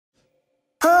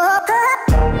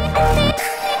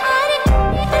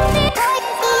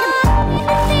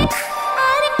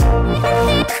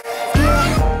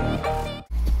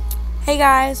Hey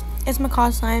guys, it's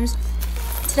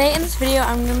Sea.Turtle.Slimes. Today in this video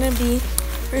I'm going to be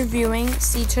reviewing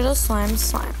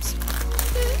Sea.Turtle.Slimes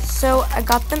slimes. So I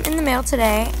got them in the mail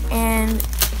today and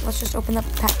let's just open up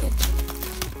the package.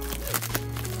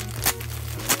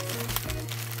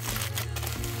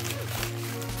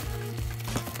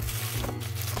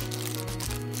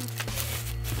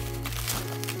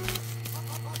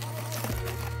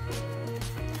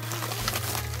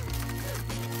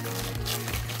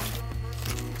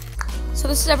 So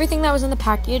this is everything that was in the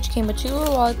package. Came with 2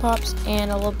 little lollipops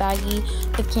and a little baggie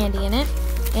with candy in it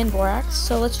and borax.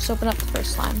 So let's just open up the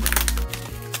first slime.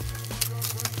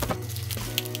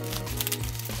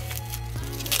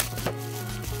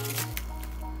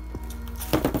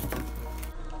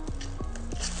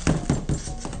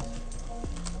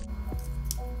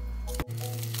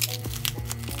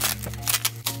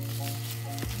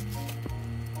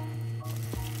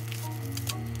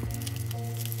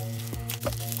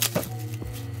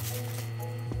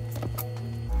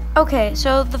 Okay,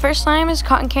 so the first slime is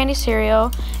cotton candy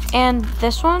cereal, and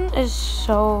this one is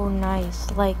so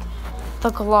nice. Like, the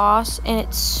gloss, and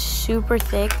it's super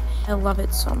thick. I love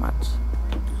it so much.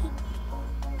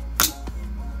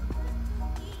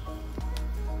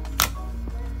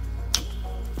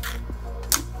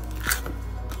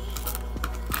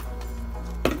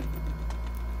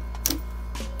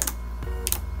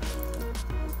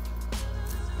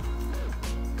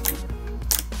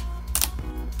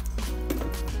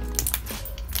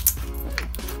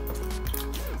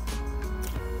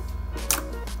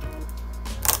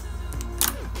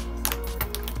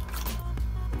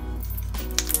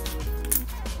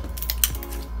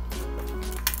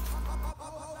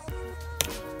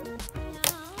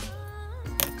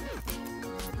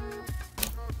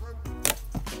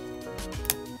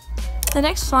 The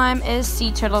next slime is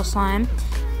Sea.Turtle.Slime,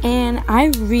 and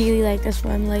I really like this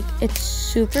one. Like, it's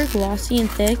super glossy and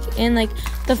thick, and like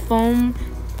the foam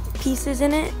pieces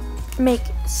in it make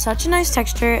such a nice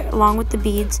texture along with the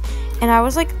beads, and I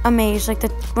was like amazed. Like,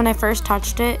 when I first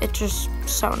touched it, it's just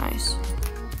so nice.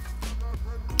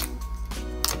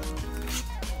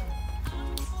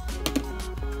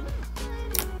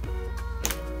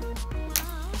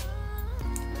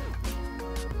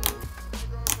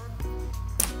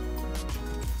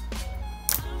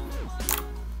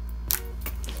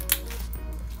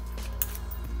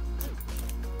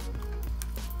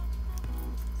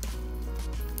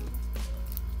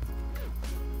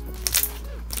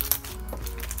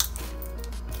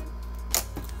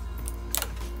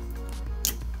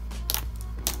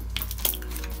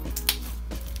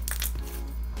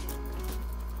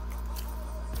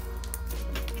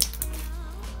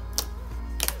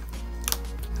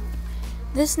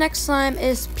 This next slime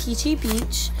is Peachy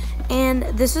Beach, and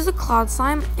this is a cloud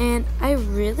slime, and I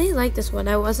really like this one.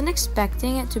 I wasn't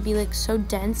expecting it to be like so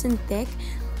dense and thick,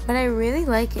 but I really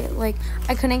like it. Like,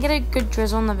 I couldn't get a good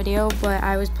drizzle in the video, but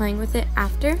I was playing with it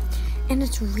after, and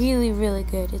it's really, really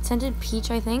good. It's scented peach,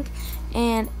 I think,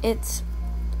 and it's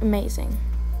amazing.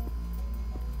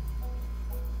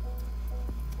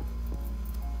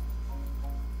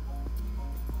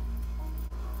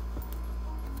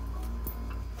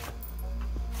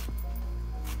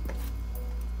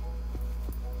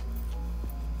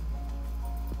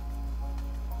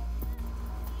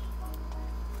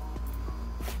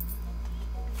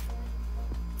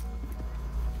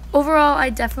 Overall, I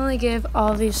definitely give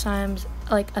all these slimes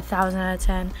like 1,000 out of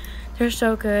 10. They're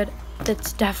so good.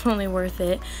 It's definitely worth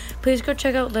it. Please go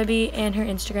check out Libby and her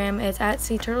Instagram. It's at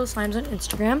Sea.Turtle.Slimes on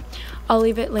Instagram. I'll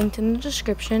leave it linked in the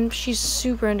description. She's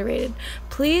super underrated.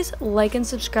 Please like and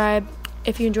subscribe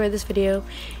if you enjoyed this video.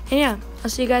 And yeah, I'll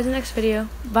see you guys in the next video.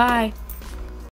 Bye.